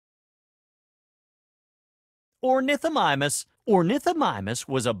Ornithomimus. Ornithomimus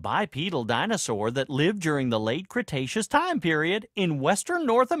was a bipedal dinosaur that lived during the late Cretaceous time period in western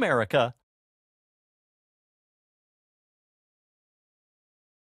North America.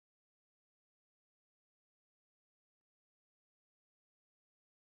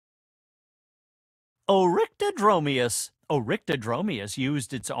 Oryctodromeus. Oryctodromeus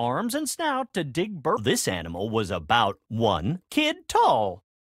used its arms and snout to dig burrows. This animal was about 1 kid tall.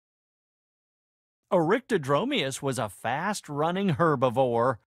 Oryctodromeus was a fast-running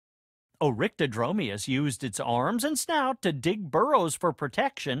herbivore. Oryctodromeus used its arms and snout to dig burrows for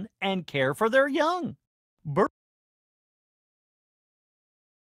protection and care for their young.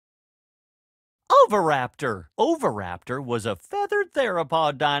 Oviraptor. Oviraptor was a feathered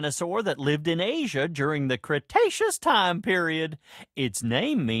theropod dinosaur that lived in Asia during the Cretaceous time period. Its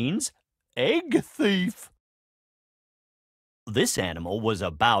name means egg thief. This animal was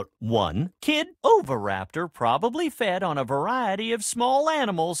about 1 kid. Oviraptor probably fed on a variety of small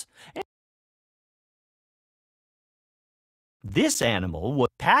animals. This animal was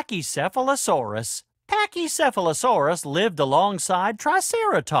Pachycephalosaurus. Pachycephalosaurus lived alongside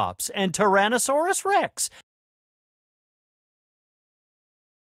Triceratops and Tyrannosaurus rex.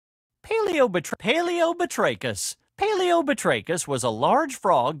 Paleobatrachus. Paleobatrachus was a large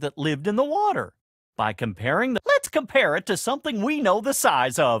frog that lived in the water. Let's compare it to something we know the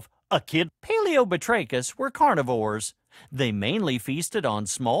size of. A kid. Paleobatrachus were carnivores. They mainly feasted on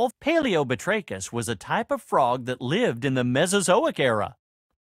small. Paleobatrachus was a type of frog that lived in the Mesozoic era.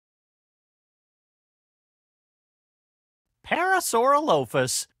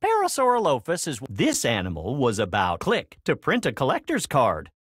 Parasaurolophus. Parasaurolophus is. This animal was about. Click to print a collector's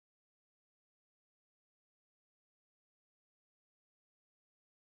card.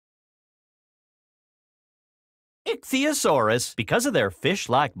 Ichthyosaurus. Because of their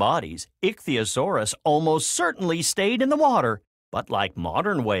fish-like bodies, Ichthyosaurus almost certainly stayed in the water. But like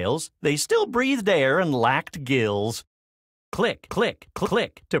modern whales, they still breathed air and lacked gills. Click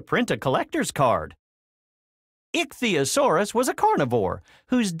to print a collector's card. Ichthyosaurus was a carnivore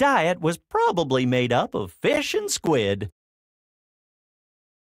whose diet was probably made up of fish and squid.